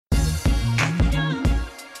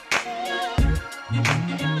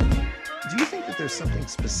there's something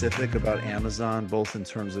specific about Amazon, both in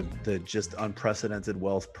terms of the just unprecedented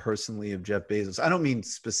wealth personally of Jeff Bezos. I don't mean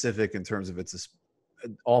specific in terms of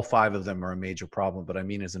all five of them are a major problem, but I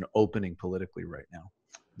mean as an opening politically right now.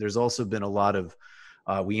 There's also been a lot of,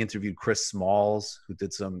 we interviewed Chris Smalls, who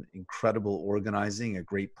did some incredible organizing at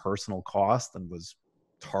great personal cost and was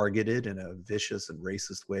targeted in a vicious and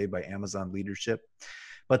racist way by Amazon leadership.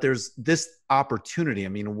 But there's this opportunity. I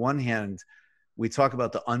mean, on one hand, we talk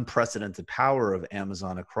about the unprecedented power of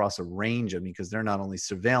Amazon across a range. I mean, because they're not only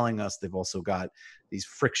surveilling us, they've also got these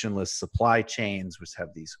frictionless supply chains, which have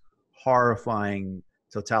these horrifying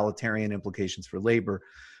totalitarian implications for labor.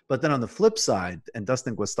 But then on the flip side, and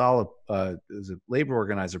Dustin Guastalla, who's a labor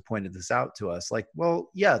organizer, pointed this out to us, like, well,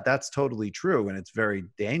 yeah, that's totally true. And it's very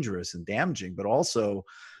dangerous and damaging. But also,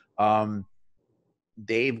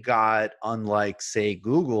 they've got, unlike, say,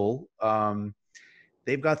 Google,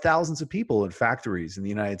 they've got thousands of people in factories in the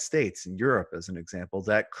United States and Europe, as an example,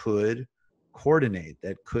 that could coordinate,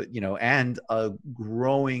 that could, and a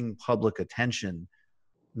growing public attention,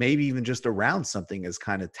 maybe even just around something as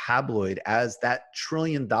kind of tabloid as that $1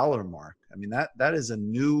 trillion mark. I mean, that is a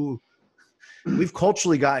new, we've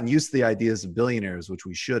culturally gotten used to the ideas of billionaires, which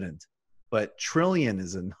we shouldn't, but trillion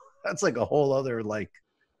that's like a whole other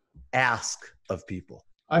ask of people.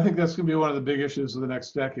 I think that's going to be one of the big issues of the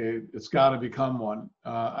next decade. It's got to become one.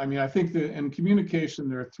 I mean, I think that in communication,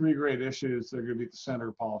 there are three great issues that are going to be at the center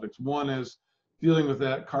of politics. One is dealing with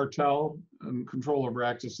that cartel and control over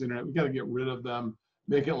access to the internet. We got to get rid of them,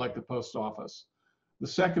 make it like the post office. The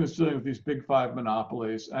second is dealing with these big five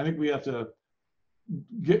monopolies. I think we have to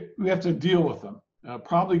deal with them,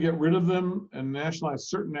 probably get rid of them and nationalize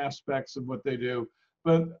certain aspects of what they do.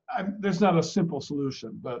 But there's not a simple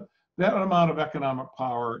solution, but that amount of economic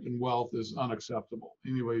power and wealth is unacceptable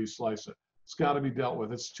any way you slice it. It's got to be dealt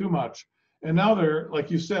with. It's too much. And now they're, like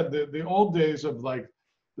you said, the old days of the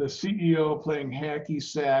CEO playing hacky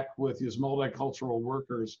sack with his multicultural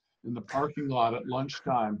workers in the parking lot at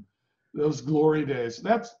lunchtime, those glory days.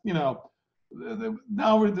 That's, now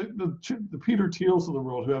we're the Peter Thiels of the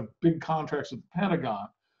world who have big contracts with the Pentagon,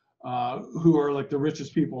 who are like the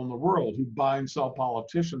richest people in the world, who buy and sell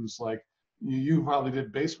politicians like you probably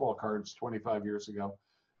did baseball cards 25 years ago.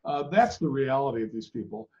 That's the reality of these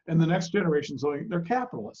people. And the next generation's they're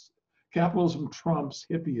capitalists. Capitalism trumps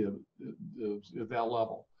hippie at that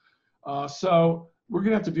level. So we're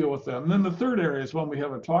gonna have to deal with them. And then the third area is one we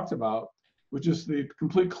haven't talked about, which is the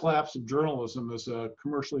complete collapse of journalism as a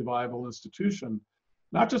commercially viable institution,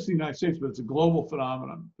 not just in the United States, but it's a global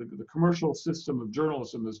phenomenon. The commercial system of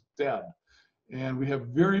journalism is dead. And we have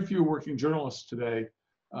very few working journalists today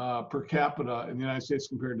per capita in the United States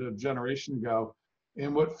compared to a generation ago.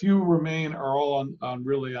 And what few remain are all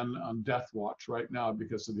on death watch right now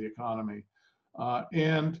because of the economy.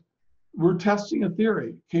 And we're testing a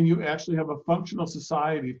theory. Can you actually have a functional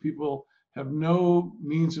society if people have no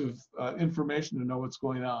means of information to know what's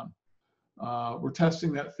going on? We're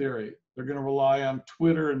testing that theory. They're going to rely on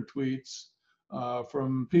Twitter and tweets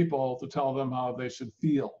from people to tell them how they should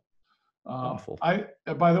feel. Awful.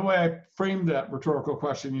 By the way, I framed that rhetorical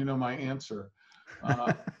question. You know my answer.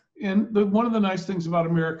 And one of the nice things about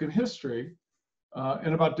American history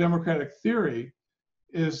and about democratic theory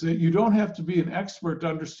is that you don't have to be an expert to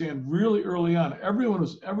understand really early on. Everyone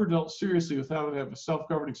who's ever dealt seriously with how to have a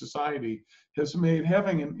self-governing society has made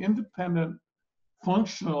having an independent,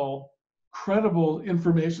 functional, credible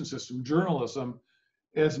information system, journalism,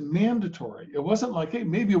 as mandatory. It wasn't like, hey,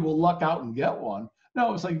 maybe we'll luck out and get one.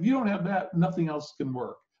 No, it's like, if you don't have that, nothing else can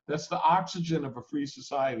work. That's the oxygen of a free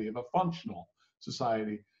society, of a functional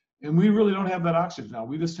society. And we really don't have that oxygen now.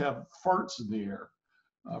 We just have farts in the air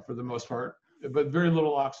for the most part, but very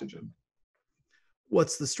little oxygen.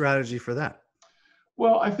 What's the strategy for that?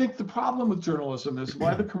 Well, I think the problem with journalism is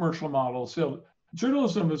why the commercial model is failed.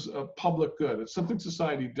 Journalism is a public good. It's something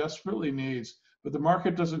society desperately needs, but the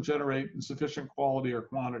market doesn't generate in sufficient quality or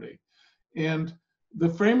quantity. And the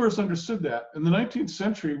framers understood that. In the 19th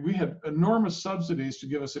century, we had enormous subsidies to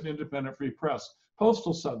give us an independent free press,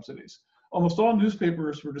 postal subsidies. Almost all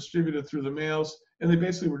newspapers were distributed through the mails, and they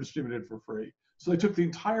basically were distributed for free. So they took the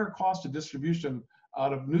entire cost of distribution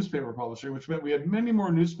out of newspaper publishing, which meant we had many more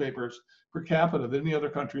newspapers per capita than any other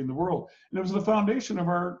country in the world. And it was the foundation of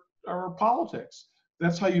our politics.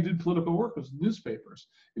 That's how you did political work, was newspapers.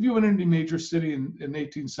 If you went into any major city in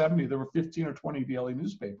 1870, there were 15 or 20 daily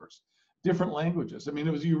newspapers, different languages. I mean,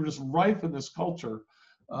 you were just rife in this culture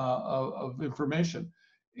of information.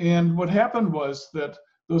 And what happened was that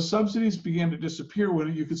those subsidies began to disappear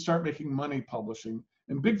when you could start making money publishing.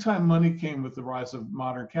 And big time money came with the rise of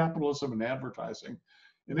modern capitalism and advertising.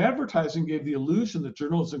 And advertising gave the illusion that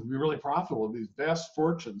journalism could be really profitable. These vast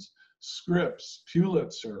fortunes, Scripps,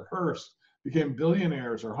 Pulitzer, Hearst became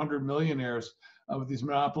billionaires or 100 millionaires with these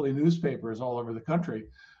monopoly newspapers all over the country.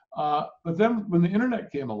 But then when the internet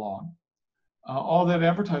came along, all that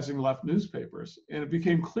advertising left newspapers. And it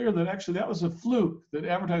became clear that actually that was a fluke, that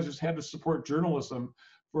advertisers had to support journalism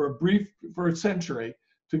for a century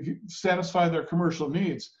to satisfy their commercial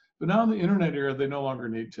needs. But now in the internet era, they no longer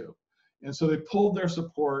need to. And so they pulled their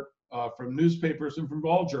support from newspapers and from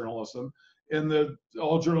all journalism, and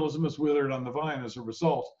all journalism is withered on the vine as a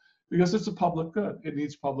result, because it's a public good. It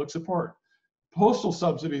needs public support. Postal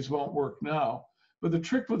subsidies won't work now, but the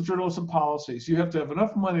trick with journalism policies, you have to have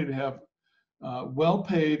enough money to have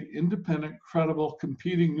well-paid, independent, credible,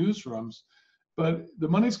 competing newsrooms, but the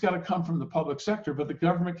money's got to come from the public sector, but the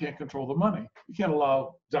government can't control the money. You can't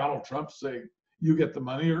allow Donald Trump to say, you get the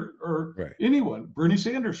money, or Right. anyone. Bernie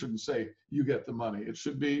Sanders shouldn't say, you get the money. It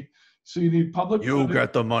should be, so you need public You money.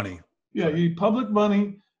 get the money. Yeah, you need public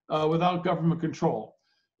money without government control.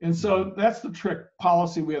 And so that's the trick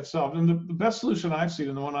policy we have solved. And the best solution I've seen,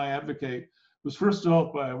 and the one I advocate, was first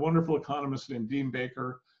developed by a wonderful economist named Dean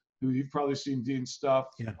Baker, who you've probably seen Dean's stuff,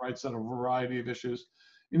 writes on a variety of issues.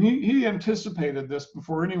 And he anticipated this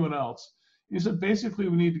before anyone else. He said, basically,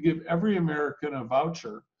 we need to give every American a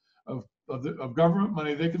voucher of government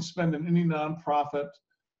money they can spend in any nonprofit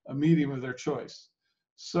medium of their choice.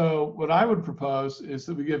 So what I would propose is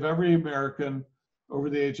that we give every American over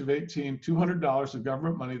the age of 18 $200 of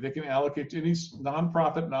government money they can allocate to any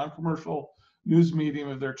nonprofit, non-commercial news medium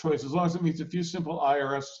of their choice, as long as it meets a few simple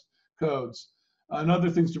IRS codes and other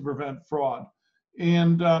things to prevent fraud.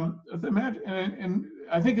 And and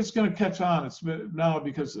I think it's going to catch on. It's now,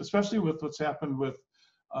 because especially with what's happened with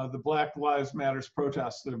the Black Lives Matters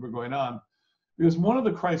protests that have been going on, because one of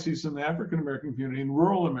the crises in the African American community in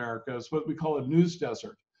rural America is what we call a news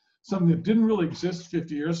desert, something that didn't really exist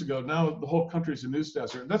 50 years ago. Now the whole country's a news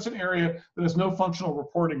desert. That's an area that has no functional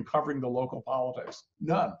reporting covering the local politics,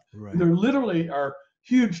 none. Right. There literally are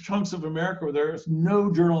huge chunks of America where there is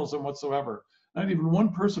no journalism whatsoever. Not even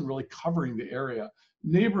one person really covering the area.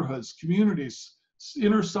 Neighborhoods, communities,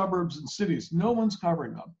 inner suburbs and cities, no one's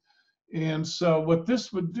covering them. And so what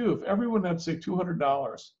this would do, if everyone had, say,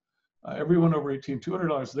 $200, everyone over 18,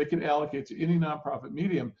 $200, they could allocate to any nonprofit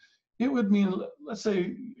medium, it would mean, let's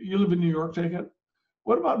say you live in New York, take it.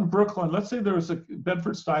 What about in Brooklyn? Let's say there was a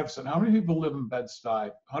Bedford-Stuyvesant. How many people live in Bed-Stuy?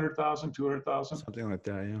 100,000, 200,000? Something like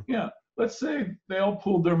that, yeah. Yeah, let's say they all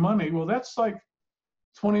pooled their money. Well, that's like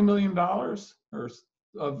 $20 million or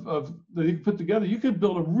of that you could put together. You could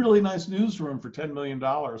build a really nice newsroom for $10 million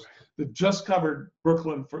that just covered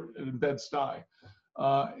Brooklyn and Bed-Stuy.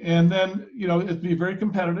 And then, it'd be very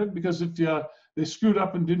competitive, because if they screwed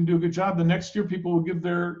up and didn't do a good job, the next year people would give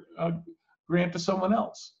their grant to someone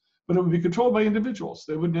else. But it would be controlled by individuals.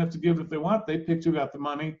 They wouldn't have to give if they want. They picked who got the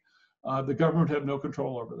money. The government had no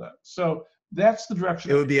control over that. So that's the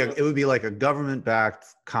direction. It would be like a government-backed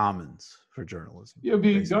commons for journalism. It would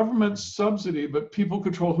be government subsidy, but people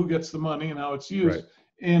control who gets the money and how it's used. Right.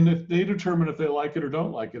 And if they determine if they like it or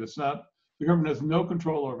don't like it, it's not, the government has no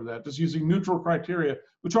control over that, just using neutral criteria,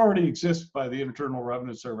 which already exist by the Internal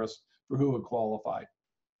Revenue Service for who would qualify.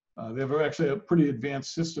 They have actually a pretty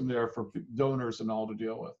advanced system there for donors and all to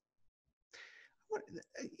deal with.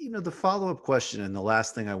 The follow-up question, and the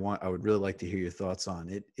last thing I would really like to hear your thoughts on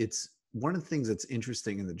it. It's one of the things that's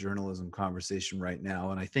interesting in the journalism conversation right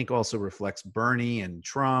now, and I think also reflects Bernie and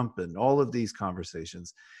Trump and all of these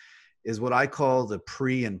conversations, is what I call the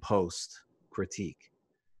pre and post critique.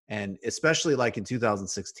 And especially like in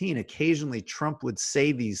 2016, occasionally Trump would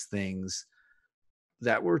say these things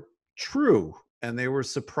that were true, and they were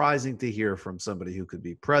surprising to hear from somebody who could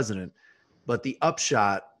be president, but the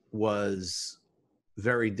upshot was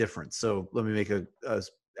very different. So let me make a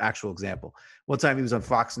actual example. One time he was on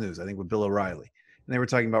Fox News, I think with Bill O'Reilly, and they were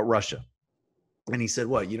talking about Russia. And he said,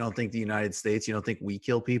 what, you don't think the United States, you don't think we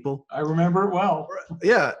kill people? I remember it well.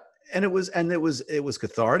 Yeah. And it was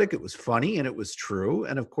cathartic. It was funny, and it was true.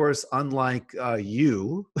 And of course, unlike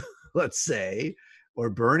you, let's say, or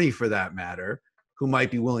Bernie for that matter, who might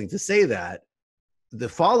be willing to say that, the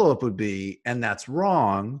follow-up would be, and that's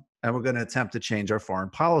wrong, and we're going to attempt to change our foreign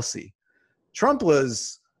policy. Trump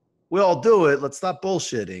was, we'll do it. Let's stop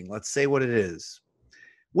bullshitting. Let's say what it is.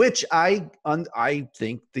 Which I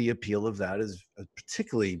think the appeal of that is,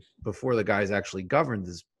 particularly before the guy's actually governed,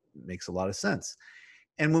 makes a lot of sense.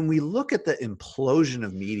 And when we look at the implosion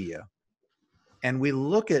of media, and we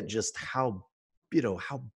look at just how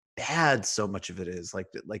bad so much of it is, like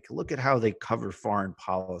look at how they cover foreign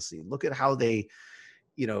policy, look at how they,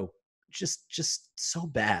 just so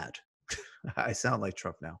bad. I sound like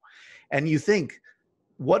Trump now. And you think,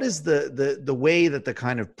 what is the way that the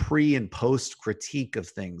kind of pre and post critique of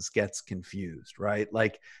things gets confused, right?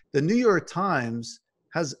 Like the New York Times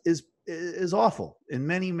is awful in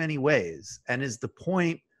many ways, and is the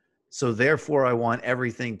point. So therefore, I want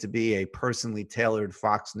everything to be a personally tailored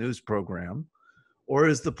Fox News program, or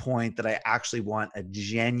is the point that I actually want a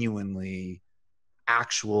genuinely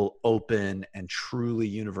actual, open, and truly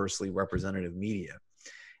universally representative media?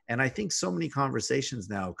 And I think so many conversations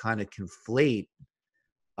now kind of conflate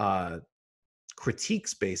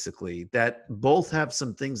critiques, basically, that both have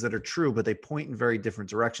some things that are true, but they point in very different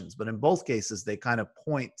directions. But in both cases, they kind of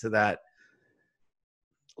point to that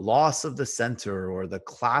loss of the center or the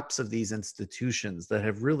collapse of these institutions that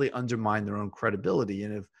have really undermined their own credibility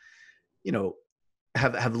and have, you know,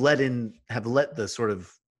 have let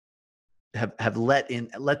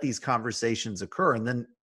these conversations occur. And then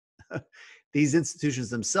these institutions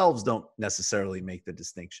themselves don't necessarily make the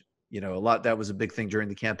distinction. A lot, that was a big thing during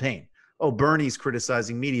the campaign. Oh, Bernie's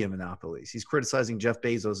criticizing media monopolies. He's criticizing Jeff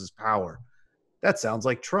Bezos's power. That sounds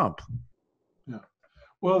like Trump. Yeah.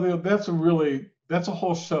 Well, that's a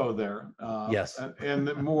whole show there. Yes.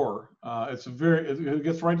 And more. It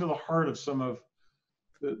gets right to the heart of some of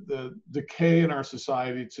the decay in our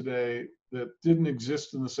society today that didn't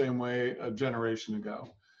exist in the same way a generation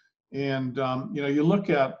ago. And, you look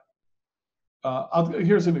at,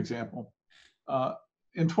 here's an example.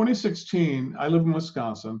 In 2016, I live in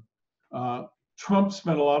Wisconsin. Trump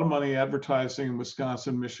spent a lot of money advertising in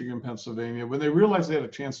Wisconsin, Michigan, Pennsylvania. When they realized they had a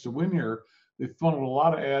chance to win here, they funneled a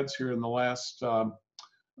lot of ads here in the last 2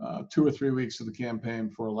 or 3 weeks of the campaign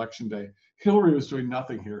for Election Day. Hillary was doing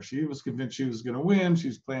nothing here. She was convinced she was going to win.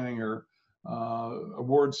 She's planning her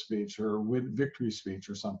award speech or victory speech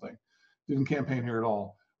or something. Didn't campaign here at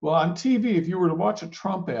all. Well, on TV, if you were to watch a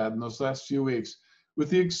Trump ad in those last few weeks, with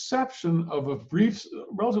the exception of a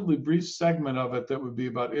relatively brief segment of it that would be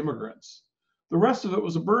about immigrants, the rest of it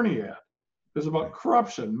was a Bernie ad. It was about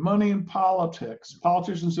corruption, money and politics,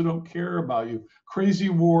 politicians who don't care about you, crazy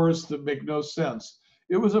wars that make no sense.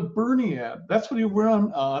 It was a Bernie ad. That's what he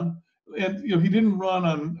ran on. And he didn't run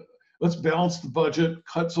on, let's balance the budget,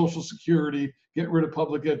 cut Social Security, get rid of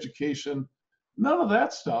public education. None of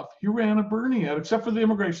that stuff. He ran a Bernie ad, except for the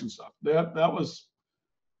immigration stuff. That was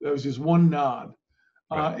just one nod.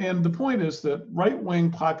 Right. And the point is that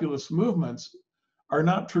right-wing populist movements are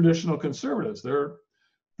not traditional conservatives.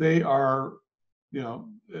 They are,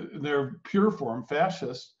 in their pure form,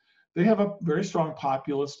 fascist. They have a very strong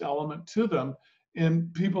populist element to them,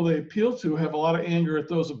 and people they appeal to have a lot of anger at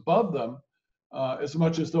those above them as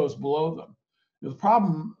much as those below them. The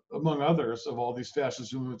problem, among others, of all these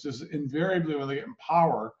fascist movements is invariably when they get in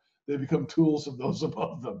power, they become tools of those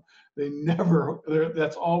above them.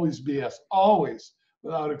 That's always BS, always,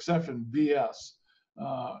 without exception, BS.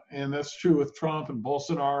 And that's true with Trump and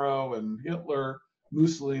Bolsonaro and Hitler,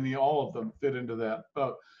 Mussolini, all of them fit into that.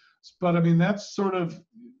 But I mean, that's sort of,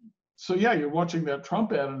 so yeah, you're watching that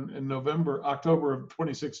Trump ad in October of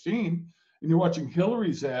 2016, and you're watching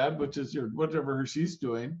Hillary's ad, which is whatever she's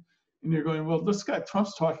doing, and you're going, well, this guy,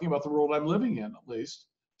 Trump's talking about the world I'm living in, at least.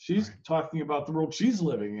 She's right. Talking about the world she's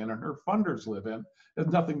living in and her funders live in. It has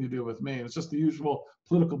nothing to do with me. And it's just the usual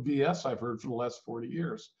political BS I've heard for the last 40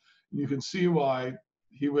 years. And you can see why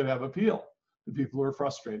he would have appeal to people who are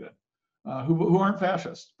frustrated, who aren't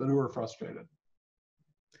fascist, but who are frustrated.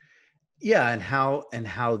 Yeah, and how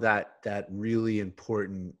that really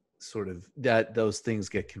important sort of that those things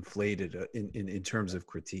get conflated in terms of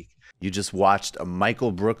critique. You just watched a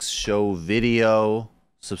Michael Brooks show video.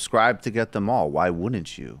 Subscribe to get them all. Why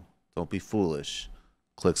wouldn't you? Don't be foolish.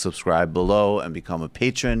 Click subscribe below and become a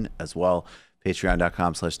patron as well.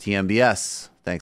 Patreon.com/TMBS.